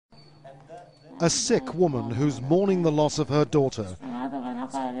A sick woman who's mourning the loss of her daughter.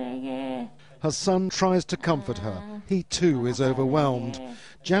 Her son tries to comfort her. He too is overwhelmed.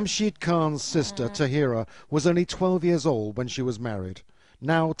 Jamshid Khan's sister, Tahira, was only 12 years old when she was married.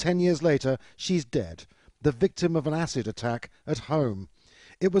 Now, 10 years later, she's dead, the victim of an acid attack at home.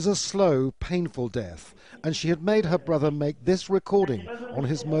 It was a slow, painful death, and she had made her brother make this recording on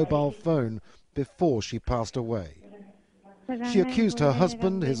his mobile phone before she passed away. She accused her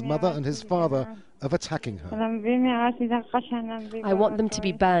husband, his mother and his father of attacking her. I want them to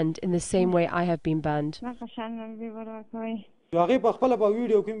be banned in the same way I have been banned.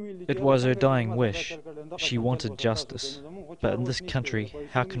 It was her dying wish. She wanted justice. But in this country,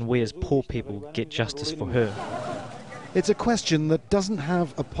 how can we as poor people get justice for her? It's a question that doesn't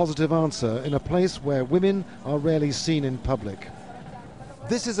have a positive answer in a place where women are rarely seen in public.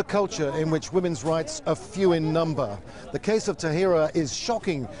 This is a culture in which women's rights are few in number. The case of Tahira is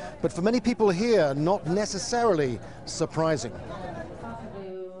shocking, but for many people here, not necessarily surprising.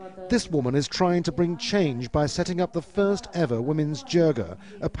 This woman is trying to bring change by setting up the first ever women's jirga,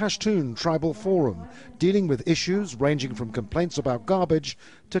 a Pashtun tribal forum, dealing with issues ranging from complaints about garbage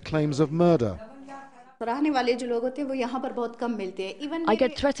to claims of murder. I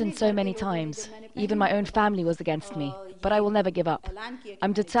get threatened so many times. Even my own family was against me. But I will never give up.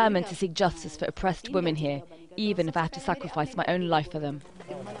 I'm determined to seek justice for oppressed women here, even if I have to sacrifice my own life for them.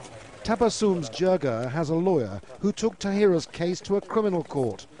 Tabassum's jirga has a lawyer who took Tahira's case to a criminal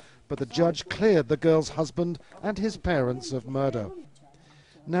court, but the judge cleared the girl's husband and his parents of murder.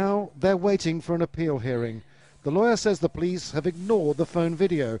 Now they're waiting for an appeal hearing. The lawyer says the police have ignored the phone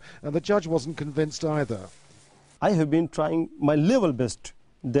video, and the judge wasn't convinced either. I have been trying my level best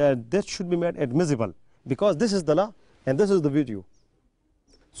that this should be made admissible, because this is the law and this is the video.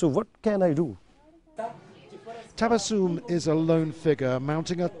 So what can I do? Tabassum is a lone figure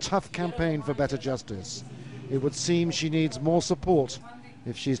mounting a tough campaign for better justice. It would seem she needs more support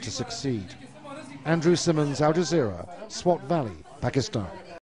if she's to succeed. Andrew Simmons, Al Jazeera, Swat Valley, Pakistan.